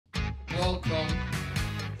welcome.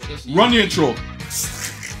 Run the intro.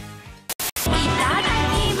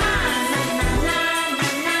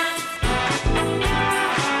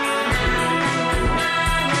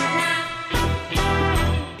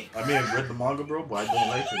 I may have read the manga, bro, but I don't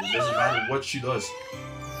like her. It doesn't matter what she does.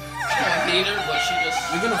 I hate her, but she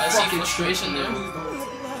just. We're gonna fucking frustration there.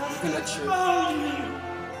 We're gonna trip.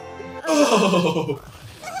 Oh!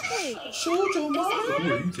 Hey, Shoujo manga! Who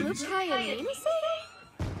are you, titties?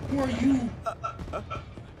 Who are you?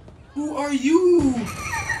 Who are you?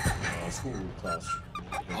 School class.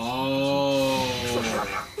 Oh.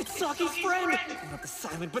 it's Saki's friend! Not the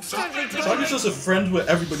silent but deadly type! Saki's just a friend with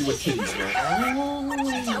everybody with titties, bro.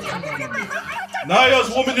 Naya's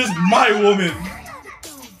woman is my woman!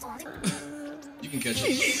 You can catch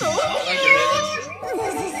it. So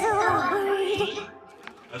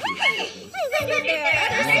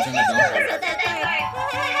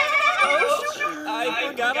I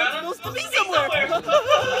forgot I'm supposed to be somewhere!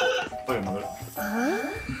 Wait a minute.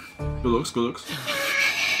 Good looks, good looks.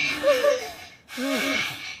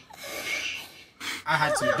 I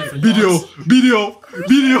had to. Video! The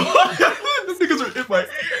niggas were in my ear,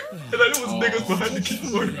 and I knew it was niggas behind the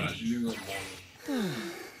keyboard.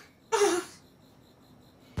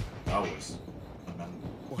 That was.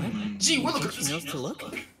 What? Gee, we're looking. She knows to look?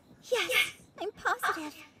 Yes, I'm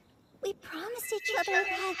positive. We promised each other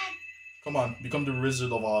that. Come on, become the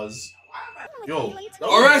Wizard of Oz. Yo.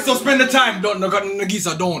 Alright, so spend the time. Don't,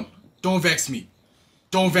 Nagisa, don't vex me.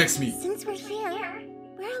 Don't vex me. Since we're here,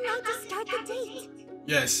 we're allowed to start the date.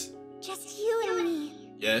 Yes. Just you and me,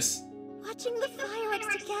 Yes. watching the fireworks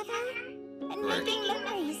together and Right. making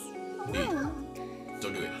memories.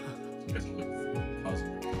 Don't do it.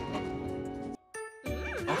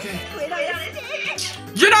 Okay.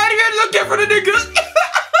 You're not even looking for the nigga.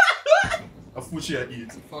 A fuchi I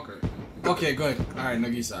eat. Fuck her. Okay, good. Alright,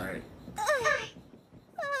 Nagisa, alright.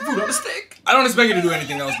 Food on the stick. I don't expect you to do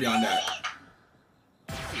anything else beyond that.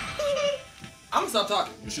 I'm gonna stop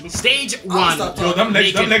talking. Stage I'm gonna 1. stop Yo, talking.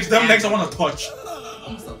 them legs I wanna touch. I'm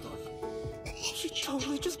gonna stop talking. She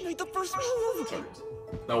totally just made the first move!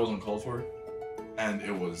 That was uncalled for, and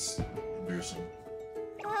it was embarrassing.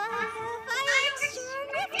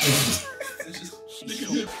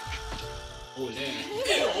 Oh, damn.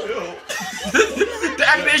 The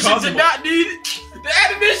animation did not need it. The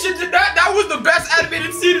animation did not. That was the best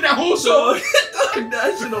animated scene in that whole show.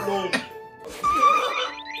 That shit alone.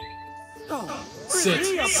 Oh,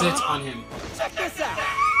 Sit on him. check this out!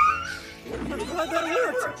 I'm glad that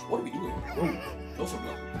worked! What are we doing? Bro, go for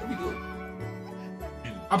block. What are we doing?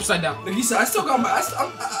 Upside down. Nagisa, I still got my.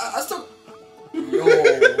 I still. Yo.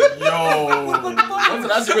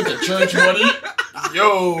 What's that with the church money?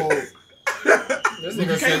 Yo. This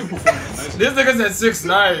nigga said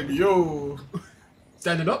 6'9". Yo.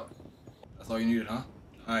 Stand it up. That's all you needed, huh?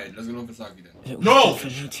 Alright, let's go for Saki then. No! For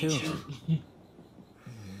me too.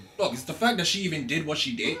 Look, it's the fact that she even did what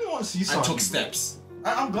she did I want to see and Saki, took bro. steps.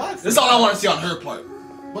 I'm glad. This is all I want to see on her part.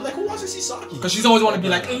 But like, who wants to see Saki? Because she's always want to be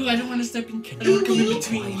like, oh, I don't want to step in. I don't want to come in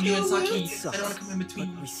between you and Saki. I Sucks. don't want to come in between.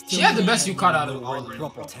 We still She had the need best you caught out of the all world.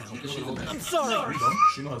 Rubble Town. She's the best. I'm sorry!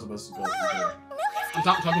 She knows the best to go. I'm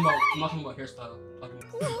not talking about hairstyle.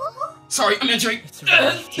 Sorry, I'm entering. It's a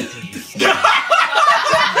relief to hear you say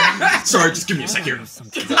Sorry, just give me a sec here.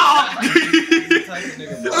 something.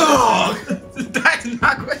 That's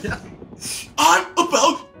not good. I'm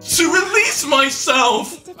about to release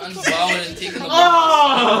myself! I'm bowing and taking the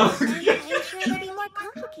Ah! I'm sure it'll be more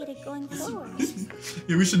complicated going forward.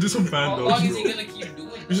 Yeah, we should do some How long is he fandoms. gonna keep doing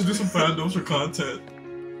We should that? do some fandoms for content.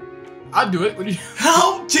 I'll do it. What do you?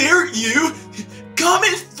 How dare you come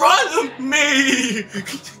in front of me!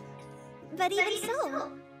 But even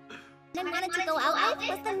so, I wanted to go out with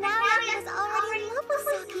was the Naruto was already in love with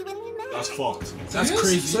Saki when we met. That's fucked. That's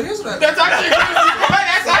crazy. So here's what That's actually crazy.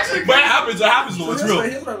 That's actually But it happens though, it's real.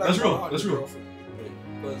 Here's what I like That's real, about that's your real. girlfriend, right?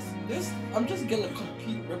 Because this, I'm just getting a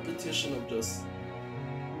complete repetition of just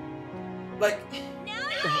like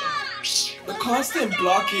the constant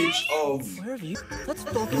blockage of Where have you? Let's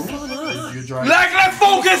focus on us. You're driving. let's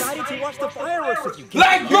focus. Decided to watch the fireworks with you.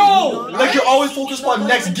 Let go! Like you're always focused on the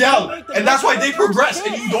next gal, and that's why they progress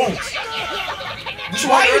and you don't. This is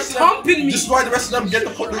why the rest of them, Pumping me. this is why the rest of them get the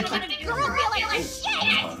point.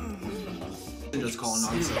 Just calling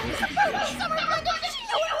on yourself.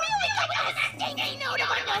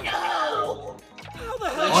 How the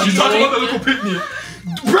hell? Oh, She's talking about the little picnic.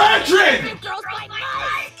 Brethren! Is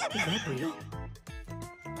that real?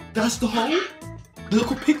 That's the hoe? The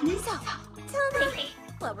little picnic? So, tell me,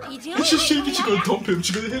 what were you doing? She's just shaking, she's gonna dump him,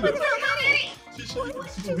 she's gonna hit him. She's shaking,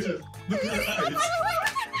 she's gonna hit him. Look at her eyes.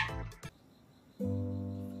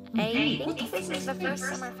 I think this is the first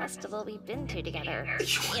summer festival we've been to together. In a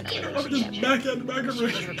Just relationship. back at the back of her.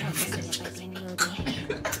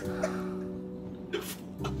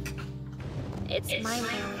 It's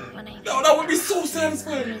mind-blowing when I No, that would be so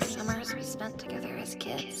satisfying. think of summers we spent together as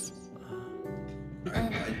kids.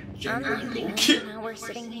 And Genuinely unlike okay. now we're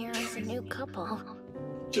sitting here as a new couple.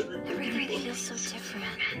 Everything feels so different.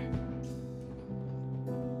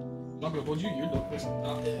 I'm not gonna hold you. You're the person.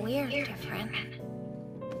 We're different.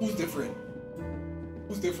 Who's different?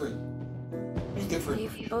 Who's different? Who's different?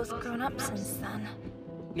 We've both grown up since then.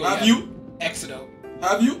 No, Have yeah. you? Exit out.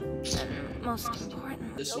 Have you? And most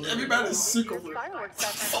important, Everybody's sick of her.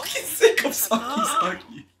 Fucking sick of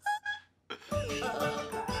Saki.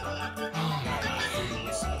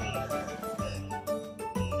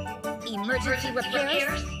 emergency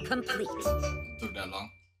repairs complete. Took that long.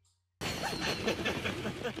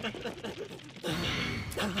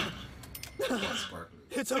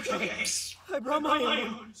 It's okay. I brought my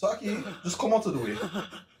own. Saki, just come out of the way.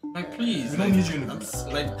 Like, please. We don't need you in the group.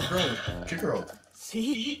 Like, bro. Kick her out.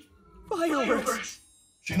 See? Fireworks.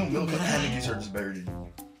 She know Milk and Candies are just better than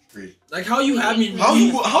you. Great. Like how you have me. How you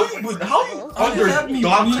you have me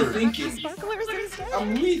doctor? rethinking. Sparklers instead.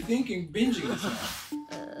 I'm rethinking binging this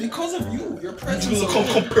now. Because of you. Your presence You alone.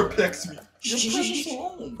 come perplex me. Your presence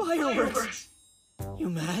alone. Fireworks. You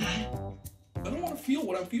mad? I don't want to feel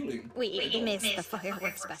what I'm feeling. We missed the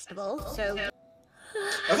fireworks festival, so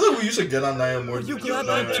I feel like we used to get on Naya more. You glad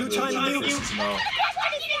that two-time deal? Now.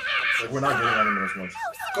 Like we're not getting on him as much.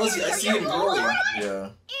 Because I see him growing. Yeah.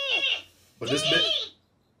 But this bit.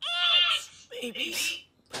 Babies.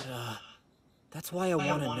 But, that's why I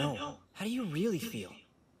want to know. How do you really feel?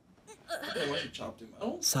 I don't want you chopped him. I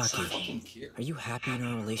don't Saki, fucking care. are you happy in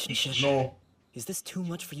our relationship? No. Is this too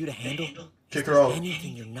much for you to handle? Kick her out.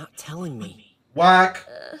 Anything you're not telling me? Whack.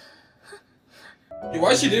 Hey,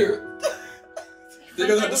 why is she there? They're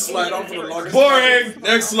gonna have to slide on for the longest. Boring.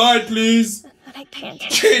 Next slide, please. but I can't.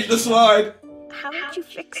 Change the slide. How did you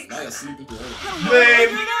fix Now that? you're sleeping through it.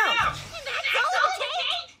 Lame.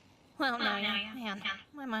 Well, no, man,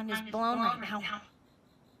 my mind is blown right now.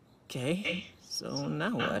 Okay, so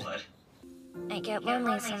now what? I get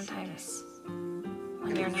lonely sometimes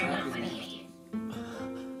when you're not with me.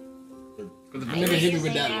 Because if a nigga hit me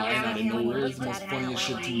with that line out of nowhere, it's the most funniest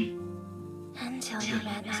shit to me. Until you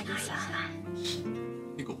met Nagisa.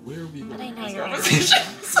 Nigga, where are we But going? I know you're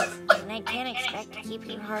and I can't expect to keep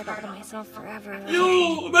you hard all to myself forever.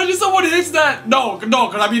 Yo, imagine someone hits that. No, cause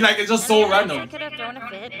I mean like it's just so I random. could have thrown a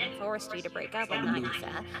fit and forced you to break up with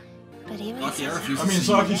Nagisa. But even Saki, I so, refuse I to mean, see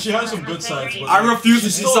Saki, she has some good sides. But I refuse to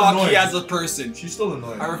she's see still Saki annoying. as a person. She's still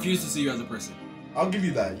annoying. I refuse to see you as a person. I'll give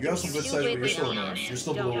you that. You have some good sides, but you're still annoying. You're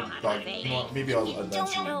still below dog. You know what? Maybe I'll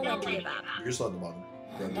advance don't know you. when to give up. You're still at the bottom.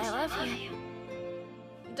 And I love you.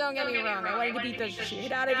 Don't get me wrong, I wanted to beat the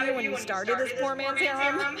shit out of you when you started this poor man's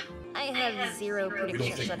harem. I have zero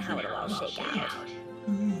predictions on how it'll all shake out.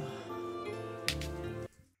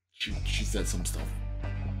 She said some stuff.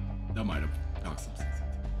 That might have talked some stuff.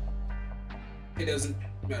 It doesn't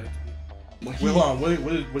matter to me. Wait, hold on.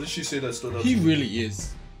 What did she say that stood up? He really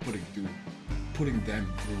is putting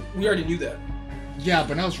them through. We already knew that. Yeah,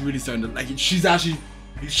 but now it's really starting to like. She's actually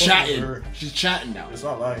He's chatting. fucking her. She's chatting now. It's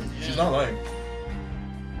not lying. She's not lying.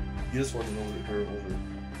 He is fucking her over.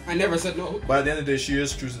 I never said no. But at the end of the day, she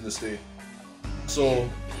is choosing to stay. So,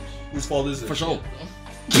 whose fault is it? For sure.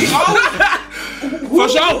 For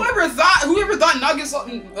sure. Whoever thought Nagisa,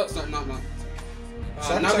 sorry, not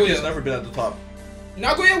Saki has Nagoya. never been at the top.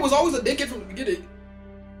 Nagoya was always a dickhead from the beginning.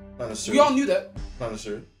 Not We necessarily. all knew that. Not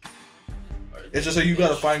necessarily. It's just like you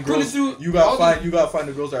gotta find Put it girls. through You gotta all find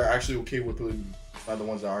the girls that are actually okay with putting, not the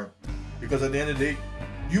ones that aren't. Because at the end of the day,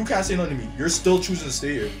 you can't say nothing to me. You're still choosing to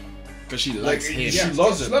stay here. Because she Like likes him. she Yeah,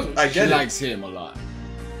 loves she him. loves him. I She get it. likes him a lot.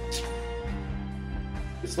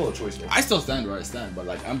 It's still a choice though. I still stand where I stand, but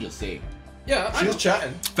like I'm just saying. Yeah, I She's know.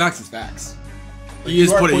 chatting. Facts is facts. Like, He is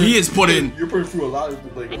you are putting. You're putting through a lot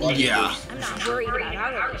of like. A lot of Yeah. I'm not worried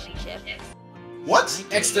about our relationship. What?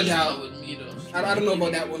 Extra down. I don't know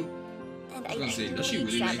about that one. And I was I gonna say, think does she you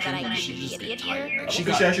really accept like that him? I Or she could be just the get idiot here. tired? I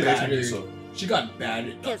think she actually likes bad. Medusa. She got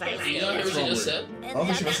bad. Because I see What's it. wrong with her? And I don't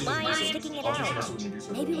think she that's messes with why I'm Medusa. sticking I it don't think she out. messes with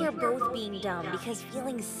Medusa. Maybe we're both being dumb because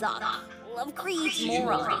feelings suck. Love creates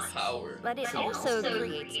morons. But it also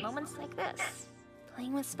creates moments like this.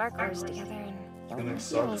 Playing with sparklers together and feeling Feelings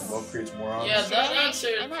suck. feels. Love creates morons. Yeah, that answer,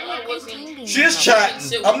 I'm I having a good wasn't. time being She is dumb.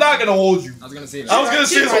 chatting. I'm not gonna hold you. I was gonna say I was gonna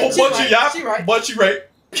say it's a whole She bunch right. of yap, She right. but she right.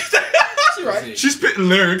 She right. She's spitting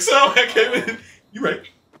lyrics. So I came in. You right.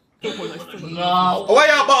 No. Oh, why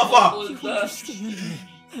y'all buffer? What was that?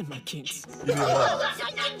 And my kinks. You know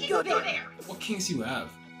what? Go there. What kinks you have?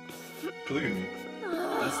 Polygamy.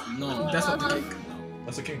 That's not the kink.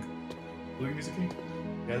 That's a kink. Polygamy's a kink.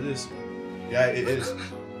 Yeah, it is. Yeah, it is.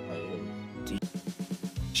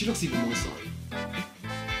 She looks even more sorry.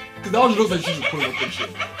 Cause now she looks like she's putting up with shit.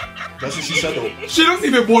 That's what she said though. She looks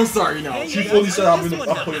even more sorry now. She fully said I'm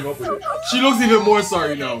putting up with it. She looks even more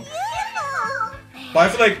sorry now. But I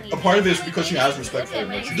feel like a part of it is because she has respect for him.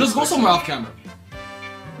 Like, she Just go somewhere off camera.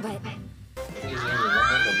 But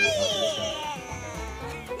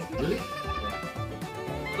Really? I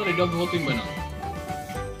thought they dubbed the whole thing by now.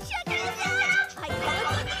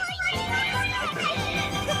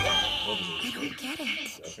 I don't get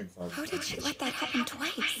it. How did she let that happen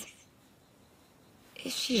twice?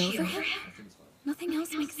 Is she over him? Nothing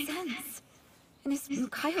else makes sense. And is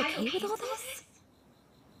Mukai okay with all this?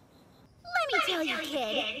 Let me tell you,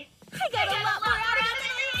 kid. I got a lot more out of it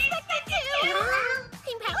than I expected to.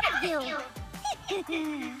 I'm proud of you.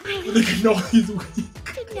 Look at no, he's weak.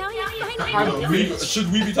 And now you finally know. Should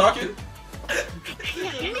we be talking? I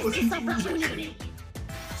can't miss this opportunity.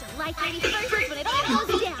 July 31st is when it all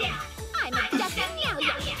goes down. I'm a Destiny.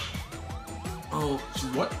 Oh,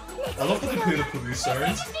 she's what? I love that they play the police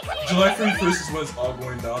sirens. July 31st is when it's all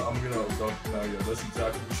going down. I'm gonna abduct Nadia. That's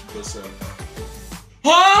exactly what she just said.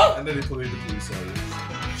 Huh? And then they play the police sirens.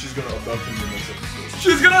 She's gonna abduct him in the next episode.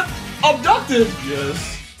 She's gonna abduct him!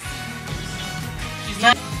 Yes.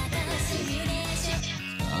 I'll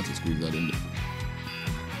have to squeeze that in there.